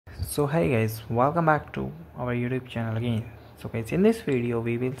So hey guys, welcome back to our YouTube channel again. So guys, in this video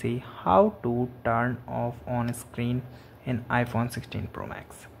we will see how to turn off on screen in iPhone 16 Pro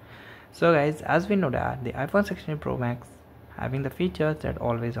Max. So guys, as we know that the iPhone 16 Pro Max having the features that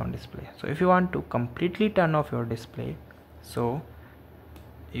always on display. So if you want to completely turn off your display, so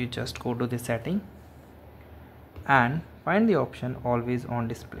you just go to the setting and find the option always on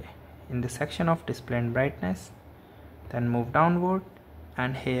display in the section of display and brightness, then move downward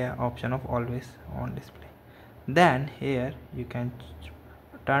and here option of always on display. Then here you can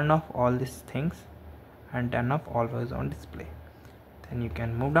turn off all these things and turn off always on display. Then you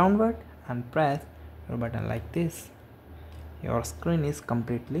can move downward and press your button like this. Your screen is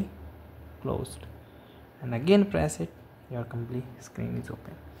completely closed, and again press it, your complete screen is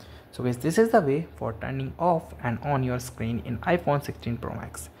open. So guys, this is the way for turning off and on your screen in iPhone 16 Pro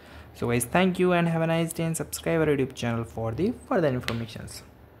Max. So guys, thank you and have a nice day, and subscribe our YouTube channel for the further informations.